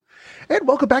And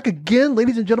welcome back again,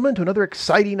 ladies and gentlemen, to another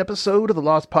exciting episode of the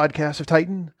Lost Podcast of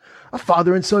Titan, a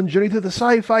father and son journey through the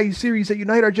sci-fi series that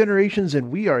unite our generations. And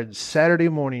we are in Saturday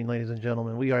morning, ladies and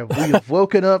gentlemen. We have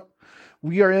woken up.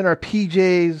 We are in our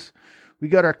PJs. We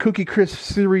got our Cookie Crisp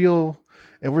cereal,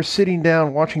 and we're sitting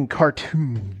down watching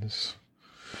cartoons.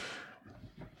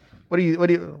 What do you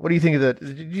think of that?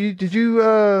 Did you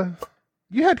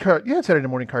you had Saturday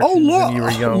morning cartoons when you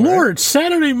were young? Lord, right?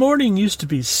 Saturday morning used to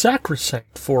be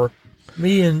sacrosanct for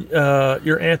me and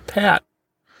your Aunt Pat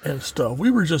and stuff.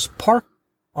 We were just park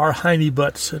our hiney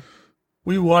butts, and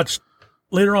we watched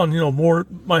later on. More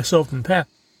myself than Pat,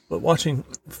 but watching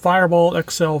Fireball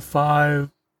XL5,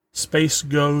 Space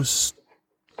Ghost.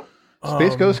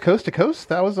 Space Ghost Coast to Coast.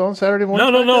 That was on Saturday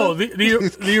morning. No.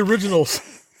 The originals.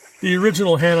 The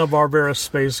original Hanna-Barbera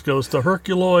Space Ghost, the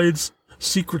Herculoids,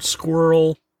 Secret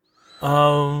Squirrel.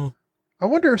 I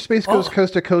wonder if Space Ghost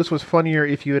Coast to Coast was funnier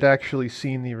if you had actually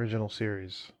seen the original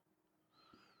series.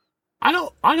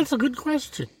 That's a good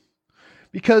question.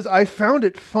 Because I found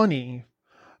it funny,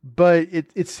 but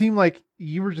it seemed like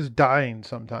you were just dying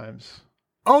sometimes.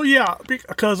 Oh, yeah,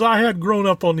 because I had grown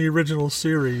up on the original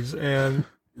series, and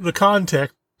the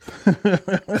context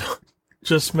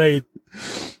just made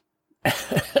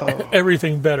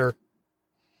everything better.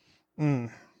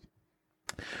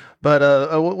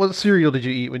 But what cereal did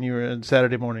you eat when you were in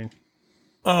Saturday morning?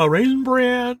 Raisin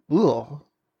Bran. Ooh.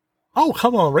 Oh,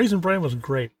 come on. Raisin Bran was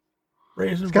great.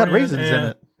 It's got raisins in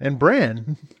it. And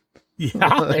bran.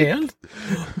 Yeah, and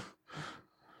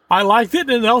I liked it,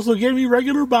 and it also gave me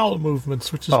regular bowel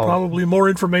movements, which is probably more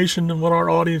information than what our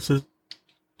audience is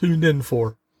tuned in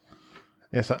for.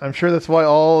 Yes, I'm sure that's why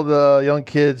all the young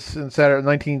kids in Saturday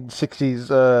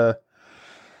 1960s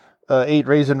ate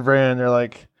Raisin Bran. They're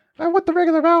like, I want the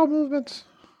regular bowel movements.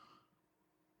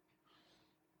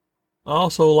 I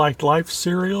also liked Life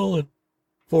cereal, and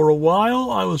for a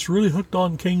while, I was really hooked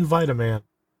on King Vitaman.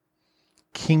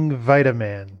 King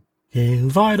Vitaman. King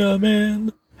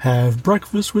Vitaman, have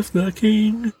breakfast with the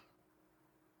king.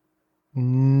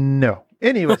 No.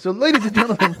 Anyway, so ladies and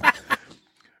gentlemen,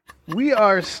 we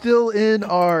are still in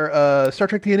our Star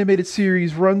Trek the Animated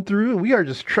Series run through. We are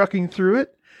just trucking through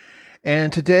it.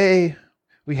 And today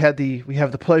we have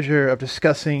the pleasure of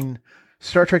discussing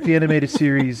Star Trek the Animated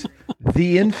Series,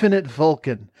 The Infinite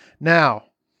Vulcan. Now,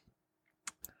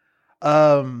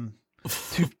 to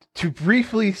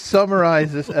briefly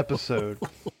summarize this episode,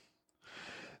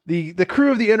 the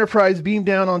crew of the Enterprise beam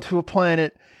down onto a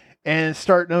planet and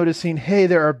start noticing, hey,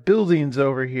 there are buildings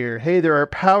over here. Hey, there are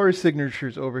power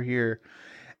signatures over here.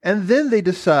 And then they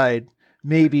decide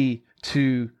maybe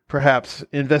to perhaps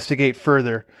investigate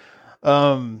further.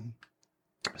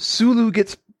 Sulu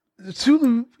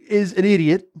is an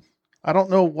idiot. I don't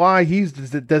know why he's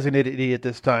the designated idiot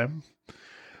this time.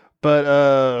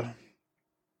 But,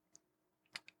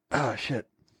 shit.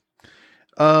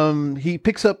 He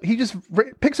just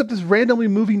picks up this randomly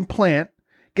moving plant,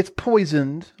 gets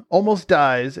poisoned, almost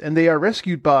dies, and they are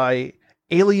rescued by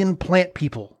alien plant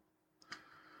people.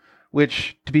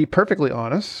 Which, to be perfectly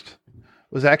honest,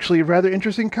 was actually a rather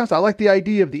interesting concept. I like the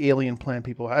idea of the alien plant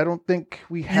people. I don't think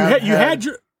we have.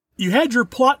 You had your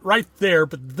plot right there,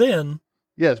 but then.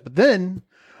 Yes, but then,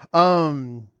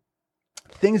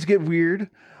 things get weird.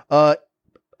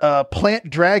 Plant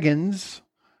dragons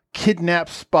kidnap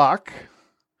Spock.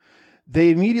 They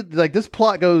immediately, this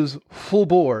plot goes full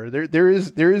bore. There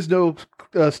is no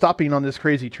stopping on this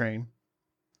crazy train.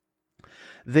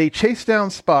 They chase down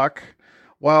Spock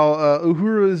while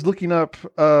Uhura is looking up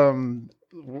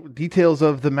details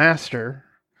of the Master,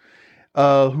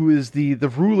 who is the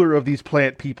ruler of these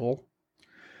plant people.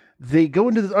 They go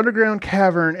into this underground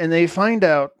cavern and they find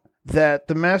out that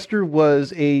the Master was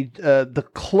the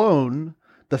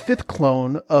fifth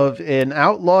clone of an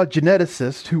outlaw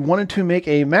geneticist who wanted to make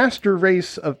a master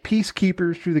race of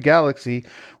peacekeepers through the galaxy.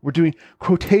 We're doing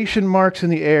quotation marks in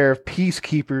the air of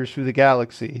peacekeepers through the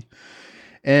galaxy.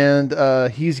 And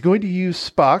he's going to use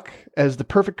Spock as the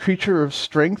perfect creature of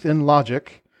strength and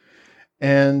logic.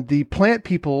 And the plant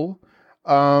people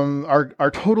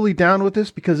are totally down with this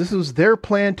because this was their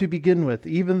plan to begin with,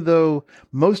 even though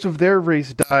most of their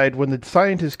race died when the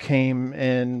scientists came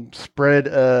and spread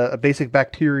a basic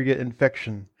bacteria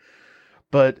infection.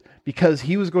 But because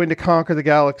he was going to conquer the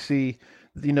galaxy,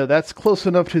 that's close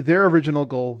enough to their original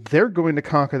goal. They're going to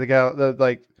conquer the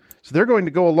galaxy, so they're going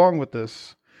to go along with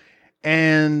this.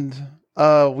 And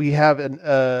we have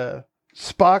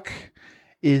Spock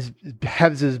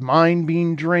has his mind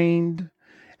being drained.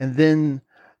 And then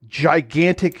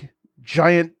giant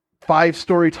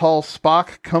 5-story tall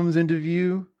Spock comes into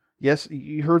view. Yes,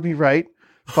 you heard me right.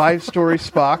 5-story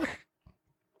Spock.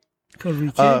 Because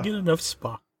we can't get enough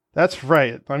Spock. That's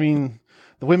right. I mean,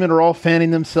 the women are all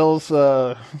fanning themselves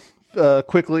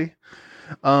quickly.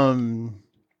 What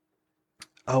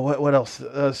else?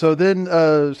 So then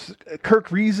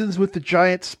Kirk reasons with the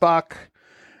giant Spock.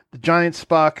 The giant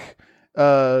Spock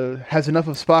has enough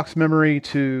of Spock's memory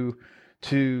to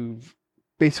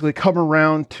basically come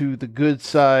around to the good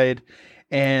side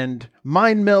and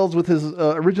mind melds with his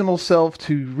original self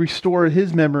to restore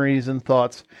his memories and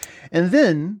thoughts. And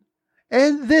then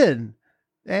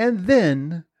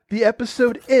the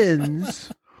episode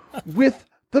ends with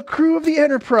the crew of the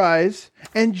Enterprise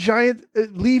and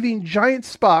leaving giant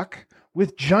Spock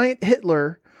with giant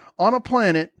Hitler on a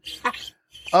planet.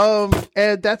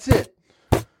 And that's it.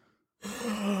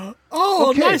 Oh,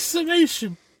 okay. Nice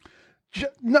summation.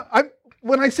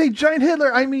 When I say giant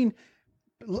Hitler, I mean,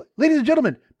 ladies and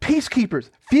gentlemen, peacekeepers,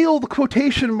 feel the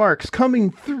quotation marks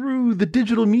coming through the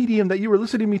digital medium that you were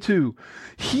listening to me to.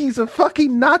 He's a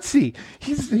fucking Nazi.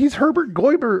 He's Herbert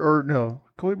Goebbels, or no,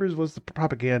 Goebbels was the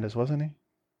propagandist, wasn't he?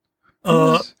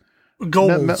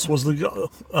 Goebbels was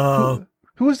the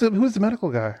who was the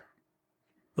medical guy?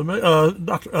 The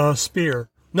Dr. Spear.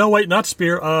 No, wait, not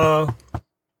Spear.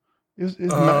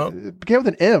 It began with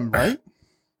an M, right?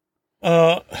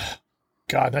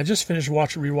 God, I just finished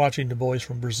rewatching The Boys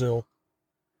from Brazil.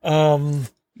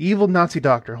 Evil Nazi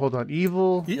doctor. Hold on.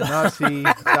 Evil Nazi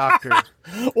doctor.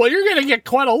 Well, you're going to get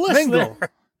quite a list Mengele.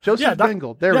 there. Joseph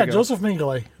Mengele. There we go. Joseph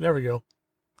Mengele. There we go.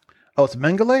 Oh, it's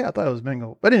Mengele? I thought it was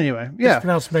Mengele. But anyway, yeah. It's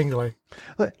pronounced Mengele.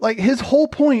 Like, his whole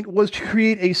point was to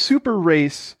create a super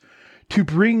race to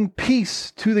bring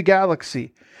peace to the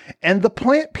galaxy. And the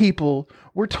plant people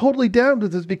were totally down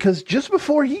with this because just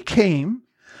before he came,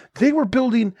 they were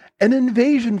building an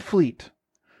invasion fleet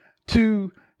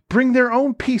to bring their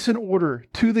own peace and order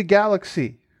to the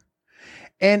galaxy.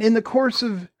 And in the course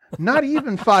of not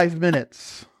even 5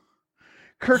 minutes,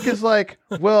 Kirk is like,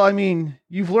 well, I mean,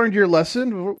 you've learned your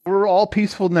lesson. We're all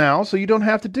peaceful now, so you don't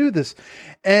have to do this.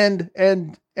 And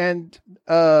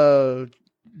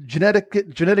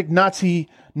genetic Nazi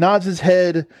nods his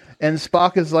head, and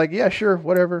Spock is like, yeah, sure,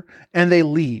 whatever. And they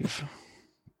leave.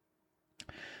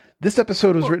 This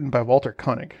episode was written by Walter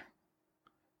Koenig.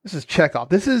 This is Chekhov.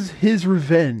 This is his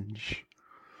revenge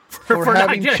for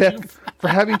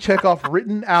having Chekhov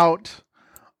written out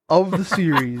of the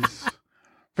series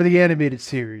for the animated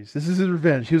series. This is his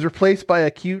revenge. He was replaced by a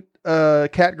cute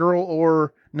cat girl,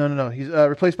 or no. He's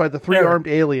replaced by the three-armed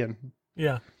alien.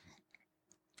 Yeah.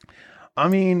 I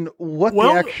mean, what the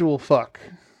actual fuck?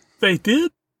 They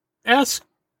did ask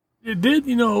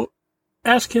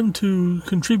him to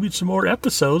contribute some more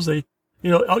episodes. They,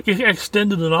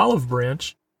 extended an olive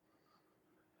branch.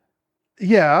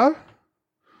 Yeah.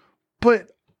 But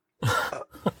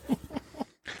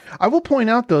I will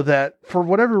point out, though, that for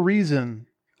whatever reason,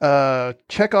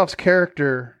 Chekhov's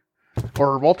character,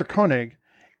 or Walter Koenig,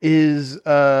 is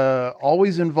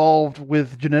always involved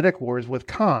with genetic wars with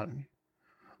Khan.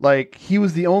 Like, he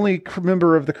was the only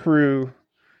member of the crew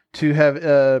to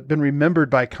have been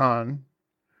remembered by Khan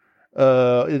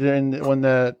when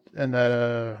they're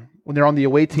on the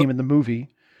away team in the movie.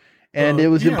 And it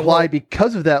was implied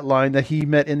because of that line that he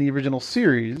met in the original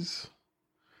series.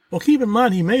 Well, keep in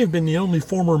mind, he may have been the only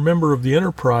former member of the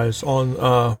Enterprise on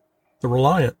the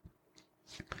Reliant.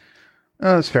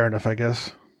 That's fair enough, I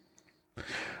guess.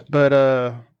 But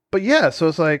yeah, so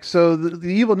it's like, so the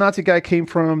evil Nazi guy came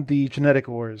from the genetic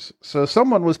wars. So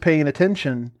someone was paying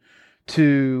attention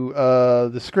to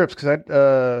the scripts,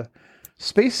 because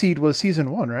Space Seed was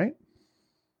season 1, right?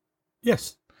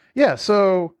 Yes. Yeah,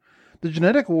 so the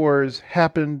genetic wars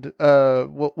happened,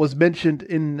 was mentioned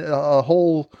in a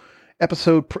whole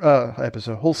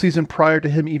whole season prior to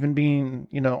him even being,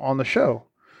 on the show.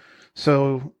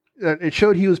 So it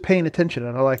showed he was paying attention,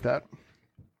 and I like that.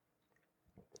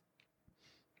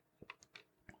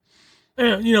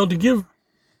 And,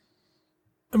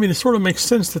 it sort of makes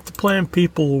sense that the planned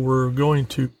people were going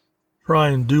to try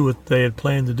and do what they had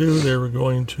planned to do. They were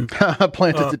going to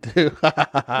to do.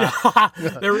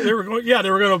 they were going. Yeah, they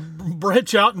were going to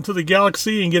branch out into the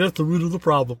galaxy and get at the root of the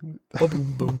problem.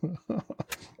 Boom, boom.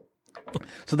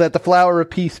 So that the flower of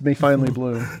peace may finally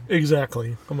bloom.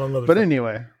 Exactly. Among other but things.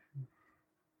 Anyway,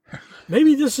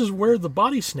 maybe this is where the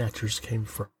body snatchers came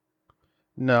from.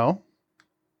 No.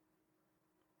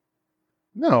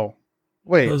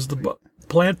 Wait. It was the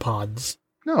plant pods.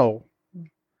 No.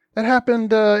 That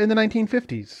happened in the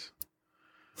 1950s.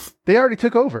 They already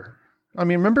took over. I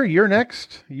mean, remember, You're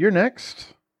Next?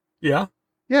 Yeah.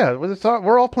 Yeah,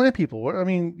 we're all plant people. I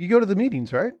mean, you go to the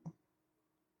meetings, right?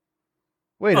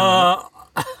 Wait a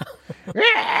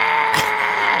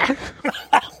minute.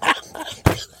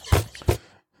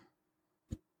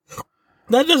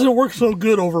 That doesn't work so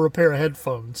good over a pair of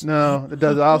headphones. No, it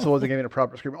does. I also wasn't giving a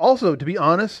proper scream. Also, to be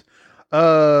honest,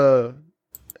 no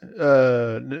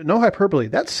hyperbole.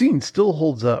 That scene still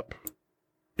holds up.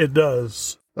 It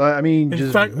does. I mean,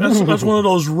 in fact, that's one of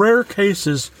those rare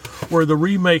cases where the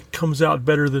remake comes out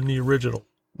better than the original.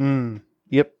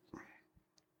 Yep.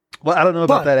 Well, I don't know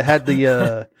about that. It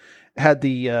had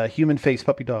the human face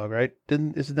puppy dog, right?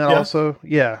 Isn't that also?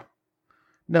 Yeah.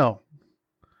 No.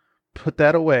 Put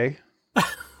that away.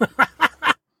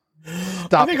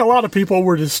 I think a lot of people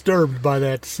were disturbed by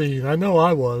that scene. I know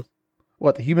I was.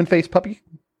 What, the human face puppy?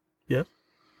 Yes.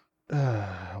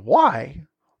 Why?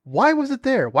 Why was it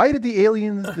there? Why did the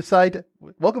aliens decide?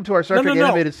 Welcome to our Star Trek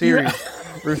animated series.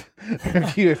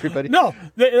 Review, everybody. No,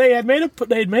 they had made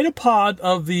a pod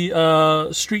of the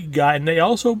street guy, and they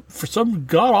also, for some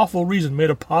god awful reason,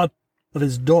 made a pod of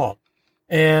his dog.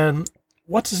 And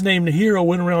what's his name? The hero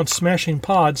went around smashing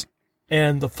pods,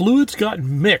 and the fluids got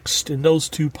mixed in those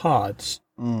two pods,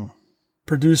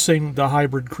 producing the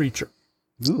hybrid creature.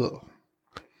 Ugh.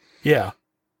 Yeah.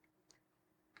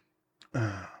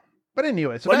 But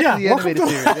anyway, so back to the animated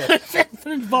series.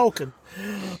 Infinite Vulcan.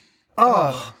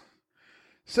 Oh.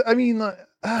 So, I mean...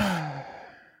 okay,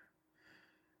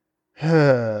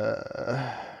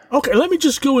 let me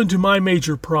just go into my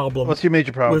major problem. What's your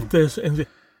major problem? With this? And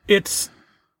it's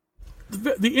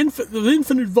the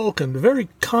Infinite Vulcan, the very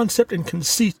concept and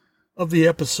conceit of the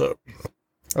episode.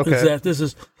 Okay. Is that this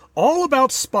is all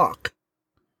about Spock.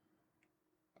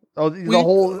 Oh,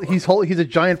 he's a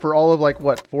giant for all of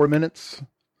 4 minutes?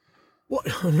 Well,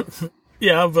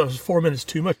 yeah, 4 minutes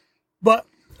too much. But,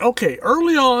 okay,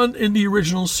 early on in the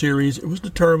original series, it was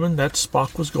determined that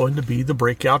Spock was going to be the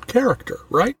breakout character,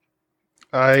 right?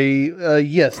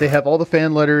 Yes, they have all the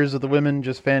fan letters of the women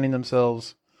just fanning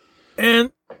themselves.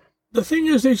 And the thing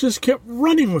is, they just kept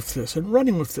running with this, and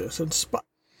Spock.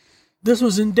 This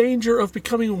was in danger of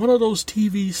becoming one of those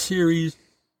TV series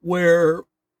where,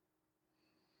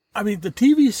 I mean, the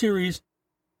TV series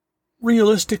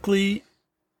realistically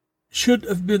should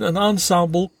have been an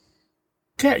ensemble.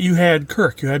 You had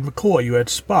Kirk, you had McCoy, you had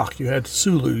Spock, you had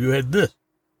Sulu, you had this,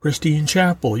 Christine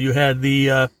Chapel, you had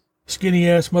the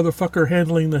skinny-ass motherfucker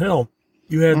handling the helm,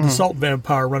 you had the salt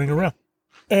vampire running around.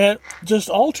 And just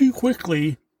all too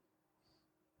quickly,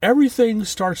 everything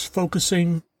starts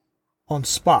focusing on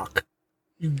Spock.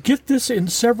 You get this in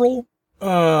several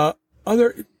other...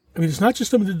 I mean, it's not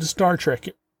just limited to Star Trek.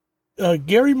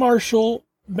 Gary Marshall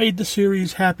made the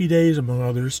series Happy Days, among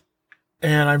others,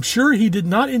 and I'm sure he did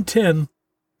not intend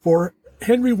for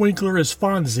Henry Winkler as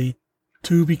Fonzie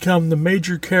to become the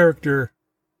major character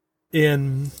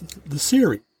in the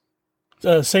series.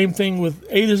 Same thing with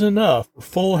Eight is Enough, or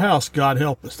Full House, God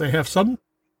help us. They have some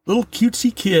little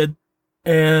cutesy kid,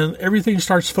 and everything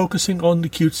starts focusing on the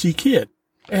cutesy kid.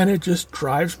 And it just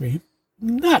drives me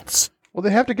nuts. Well, they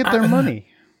have to get their money.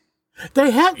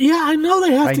 I know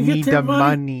they have to get their money.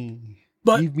 I need the money.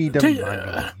 But give me the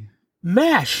money.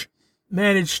 MASH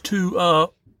managed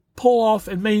to pull off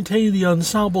and maintain the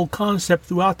ensemble concept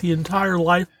throughout the entire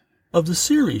life of the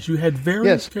series. You had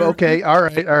various characters. Okay, all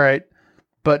right.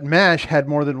 But MASH had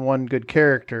more than one good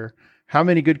character. How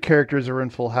many good characters are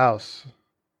in Full House?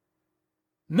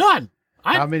 None.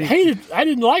 I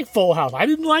didn't like Full House. I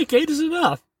didn't like Eight is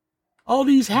Enough. All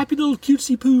these happy little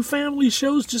cutesy poo family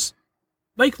shows just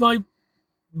make my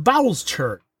bowels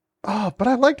churn. Oh, but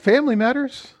I liked Family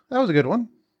Matters. That was a good one.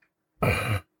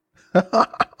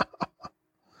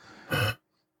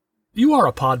 You are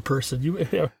a pod person.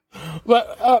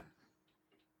 But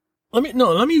let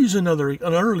me use an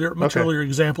earlier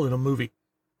example in a movie.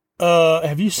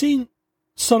 Have you seen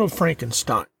Son of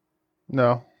Frankenstein?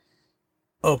 No.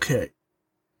 Okay.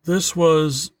 This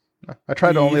was... I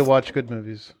try to only watch good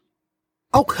movies.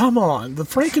 Oh, come on. The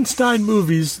Frankenstein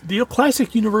movies, the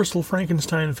classic Universal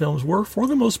Frankenstein films were, for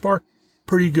the most part,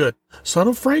 pretty good. Son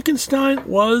of Frankenstein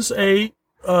was a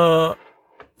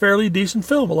fairly decent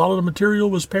film. A lot of the material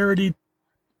was parodied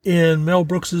in Mel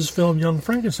Brooks's film Young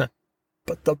Frankenstein.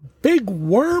 But the big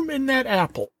worm in that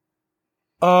apple,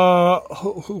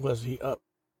 who was he?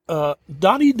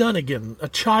 Donnie Dunnigan, a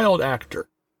child actor.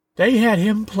 They had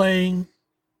him playing...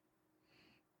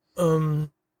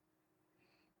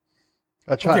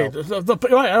 a child.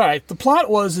 Okay, all right. The plot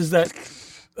is that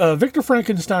Victor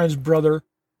Frankenstein's brother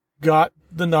got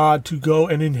the nod to go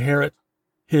and inherit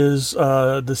his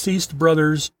deceased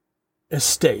brother's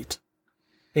estate,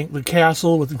 the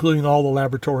castle, with including all the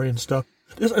laboratory and stuff.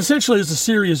 This essentially is a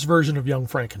serious version of Young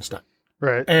Frankenstein.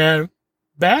 Right. And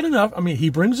bad enough, I mean, he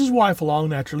brings his wife along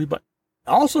naturally, but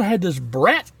also had this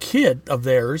brat kid of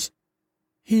theirs.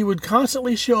 He would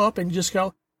constantly show up and just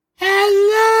go, "Hello!"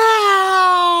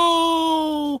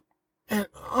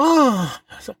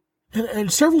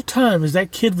 And several times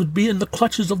that kid would be in the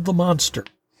clutches of the monster.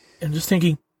 And just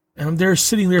thinking, and I'm there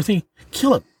sitting there thinking,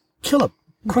 kill him,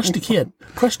 crush the kid.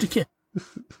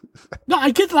 No,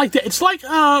 I get like that. It's like,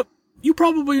 you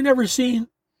probably never seen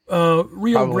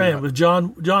Rio Grande with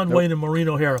John Wayne and Maureen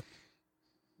O'Hara.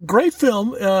 Great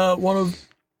film, one of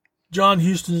John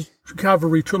Huston's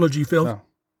Cavalry trilogy films. No.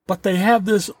 But they have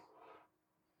this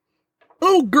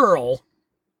little girl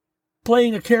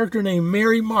playing a character named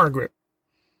Mary Margaret,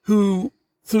 who,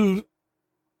 through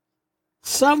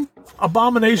some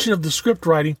abomination of the script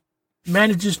writing,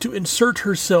 manages to insert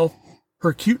herself,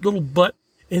 her cute little butt,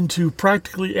 into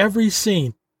practically every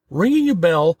scene, ringing a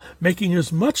bell, making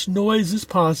as much noise as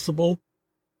possible,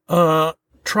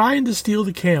 trying to steal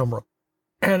the camera.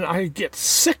 And I get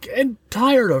sick and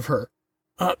tired of her.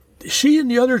 She and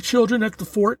the other children at the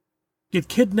fort get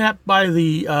kidnapped by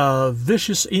the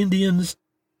vicious Indians,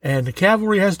 and the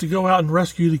cavalry has to go out and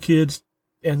rescue the kids.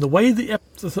 And the way the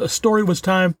story was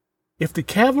timed, if the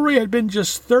cavalry had been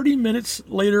just 30 minutes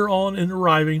later on in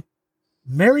arriving,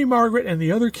 Mary Margaret and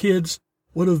the other kids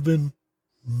would have been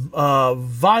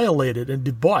violated and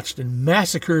debauched and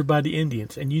massacred by the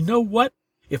Indians. And you know what?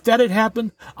 If that had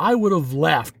happened, I would have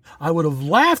laughed. I would have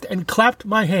laughed and clapped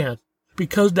my hands,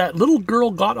 because that little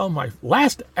girl got on my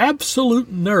last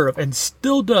absolute nerve and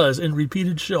still does in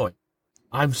repeated showing.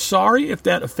 I'm sorry if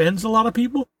that offends a lot of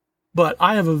people, but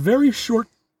I have a very short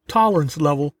tolerance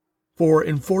level for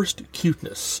enforced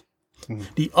cuteness.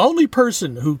 The only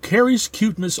person who carries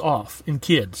cuteness off in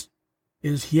kids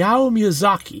is Hayao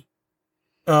Miyazaki.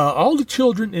 All the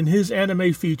children in his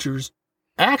anime features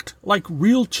act like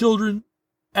real children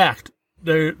act.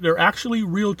 They're actually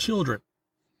real children.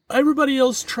 Everybody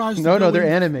else tries to... No, they're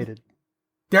animated.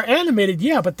 They're animated,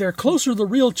 yeah, but they're closer to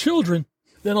real children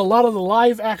than a lot of the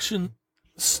live action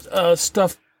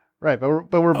stuff. Right,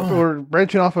 but we're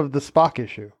branching off of the Spock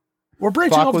issue. We're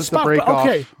branching off of Spock, but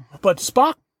okay. But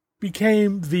Spock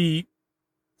became the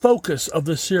focus of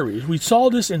the series. We saw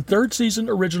this in third season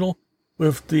original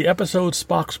with the episode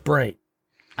Spock's Brain.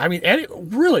 I mean,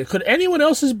 really, could anyone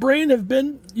else's brain have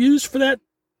been used for that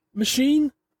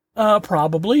machine?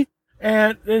 Probably.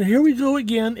 And here we go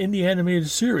again in the animated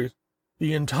series.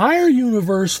 The entire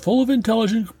universe full of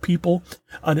intelligent people,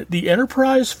 the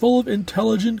Enterprise full of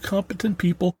intelligent, competent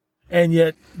people, and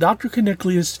yet Dr.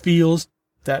 Caniclius feels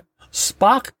that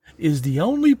Spock is the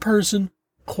only person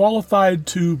qualified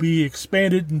to be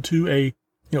expanded into a,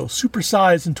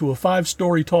 supersized into a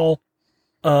 5-story tall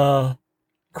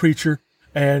creature.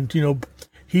 And,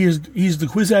 he's the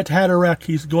Kwisatz Haderach.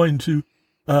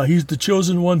 He's the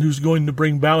chosen one who's going to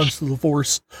bring balance to the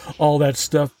Force, all that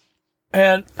stuff.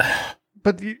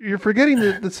 But you're forgetting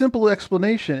the simple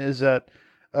explanation is that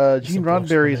Gene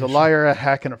Roddenberry is a liar, a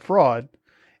hack, and a fraud,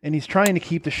 and he's trying to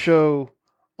keep the show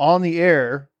on the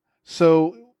air.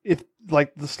 So if,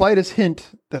 like, the slightest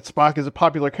hint that Spock is a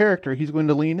popular character, he's going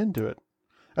to lean into it.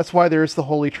 That's why there's the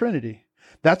Holy Trinity.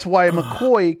 That's why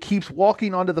McCoy keeps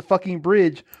walking onto the fucking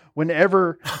bridge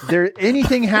whenever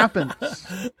anything happens.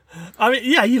 I mean,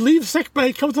 yeah, he leaves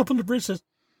sickbay, comes up on the bridge, says,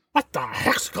 "What the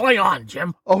heck's going on,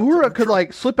 Jim?" Uhura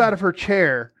could slip out of her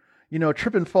chair,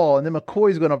 trip and fall, and then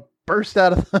McCoy's going to burst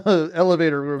out of the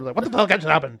elevator room like, "What the fuck just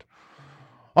happened?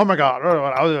 Oh my God.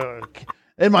 I was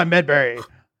in my Medberry,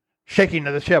 shaking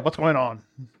to the ship. What's going on?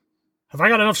 Have I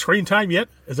got enough screen time yet?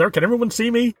 Can everyone see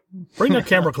me? Bring that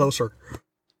camera closer."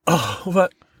 Oh,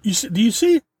 but do you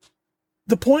see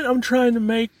the point I'm trying to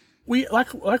make?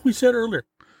 Like we said earlier.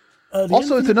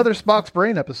 Also, it's another Spock's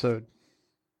Brain episode.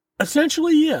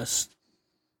 Essentially, yes.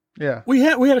 Yeah. We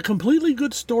had a completely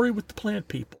good story with the plant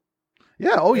people.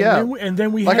 Yeah. Oh, yeah. And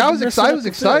then we I was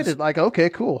excited. Like, okay,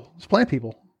 cool. It's plant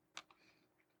people.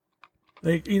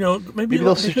 They, maybe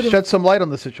they'll shed some light on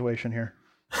the situation here.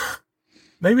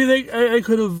 Maybe they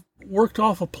could have worked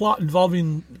off a plot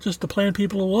involving just the plant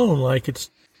people alone, like it's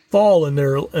fall and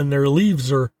their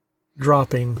leaves are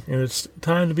dropping and it's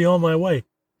time to be on my way.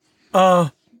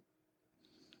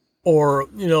 Or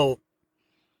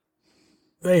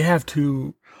they have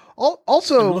to.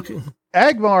 Also,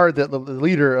 Agmar, the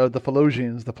leader of the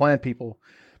Felosians, the plant people,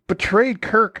 betrayed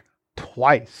Kirk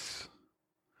twice.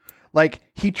 Like,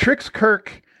 he tricks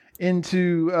Kirk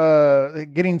into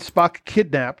getting Spock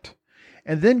kidnapped,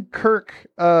 and then Kirk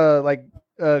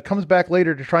comes back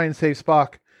later to try and save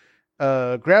Spock,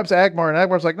 grabs Agmar, and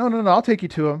Agmar's like, no, I'll take you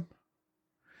to him.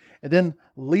 And then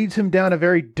leads him down a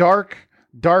very dark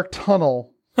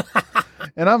tunnel.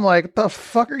 And I'm like, what the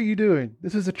fuck are you doing?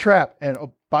 This is a trap. And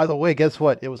oh, by the way, guess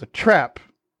what? It was a trap.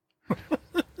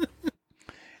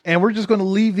 And we're just going to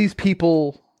leave these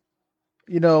people,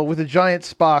 with a giant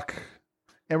Spock.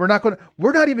 And we're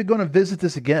not even going to visit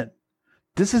this again.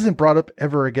 this isn't brought up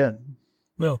ever again.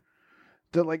 No.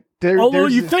 They're like, although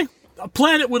you think a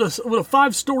planet with a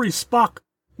 5-story Spock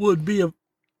would be of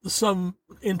some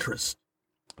interest.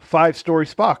 5-story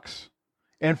Spocks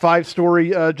and 5-story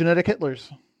genetic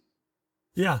Hitlers.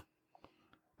 Yeah.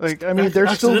 Like, I mean, they're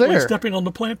still there. Stepping on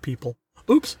the plant people.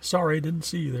 Oops, sorry, didn't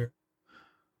see you there.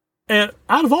 And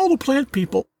out of all the plant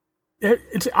people,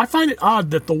 I find it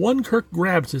odd that the one Kirk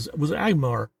grabs was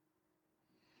Agmar.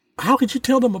 How could you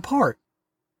tell them apart?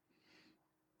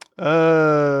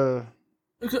 Kirk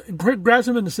grabs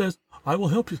him and says, "I will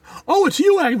help you." Oh, it's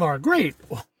you, Agmar. Great.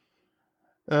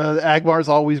 Agmar's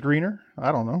always greener.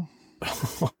 I don't know.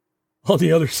 On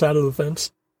the other side of the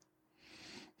fence.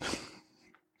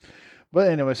 But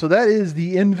anyway, so that is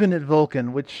the Infinite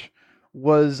Vulcan, which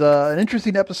was an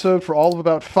interesting episode for all of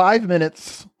about 5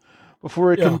 minutes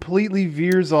before it completely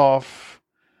veers off.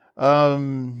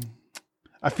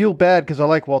 I feel bad because I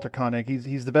like Walter Koenig.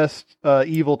 He's the best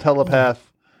evil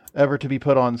telepath ever to be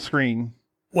put on screen.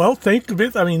 Well, think of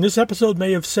it. I mean, this episode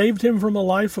may have saved him from a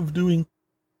life of doing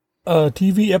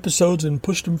TV episodes and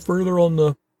pushed him further on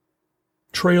the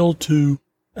trail to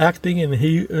acting, and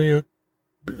he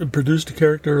produced a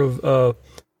character of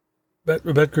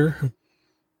Betker.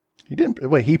 He didn't.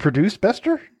 Wait, he produced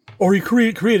Bester? Or he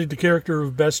created the character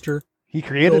of Bester. He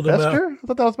created Bester? I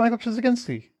thought that was Michael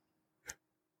Chizaginski.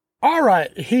 All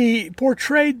right, he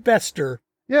portrayed Bester.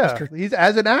 Yeah, he's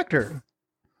as an actor.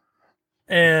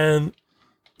 And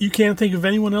you can't think of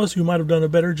anyone else who might have done a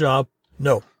better job.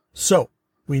 No. So,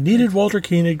 we needed Walter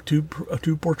Koenig to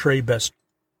portray Bester.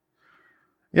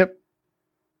 Yep.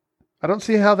 I don't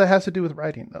see how that has to do with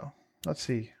writing, though. Let's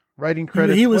see. Writing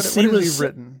credits. What has he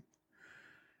written?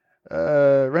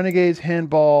 Renegades,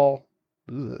 Handball,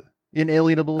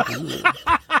 Inalienable, The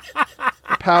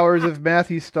Powers of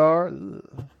Matthew Starr,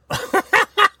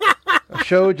 a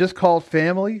show just called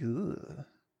Family,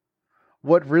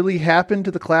 What Really Happened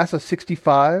to the Class of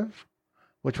 65,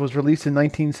 which was released in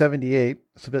 1978.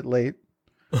 It's a bit late.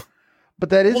 But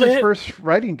that is his first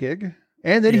writing gig.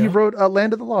 And then he wrote a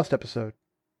Land of the Lost episode.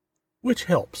 Which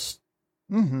helps.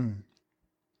 Mm-hmm.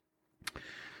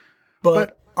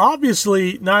 But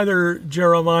obviously, neither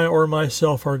Jeremiah or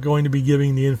myself are going to be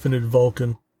giving the Infinite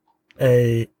Vulcan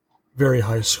a very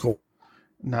high score.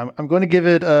 No, I'm going to give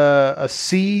it a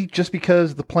C just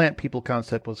because the plant people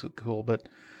concept was cool. But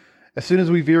as soon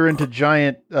as we veer into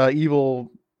giant,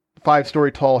 evil,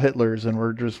 5-story tall Hitlers, and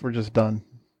we're just done.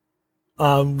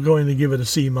 I'm going to give it a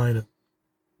C minus.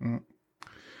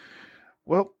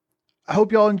 Well, I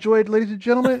hope y'all enjoyed, ladies and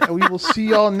gentlemen. We will see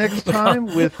y'all next time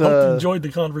with... Hope you enjoyed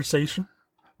the conversation.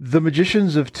 The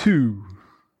Magicians of Two.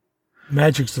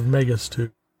 Magics of Megas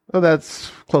 2. Oh,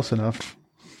 that's close enough.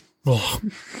 Oh.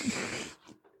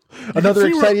 Another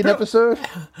exciting episode?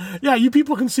 Yeah, you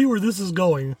people can see where this is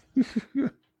going.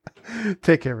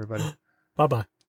 Take care, everybody. Bye-bye.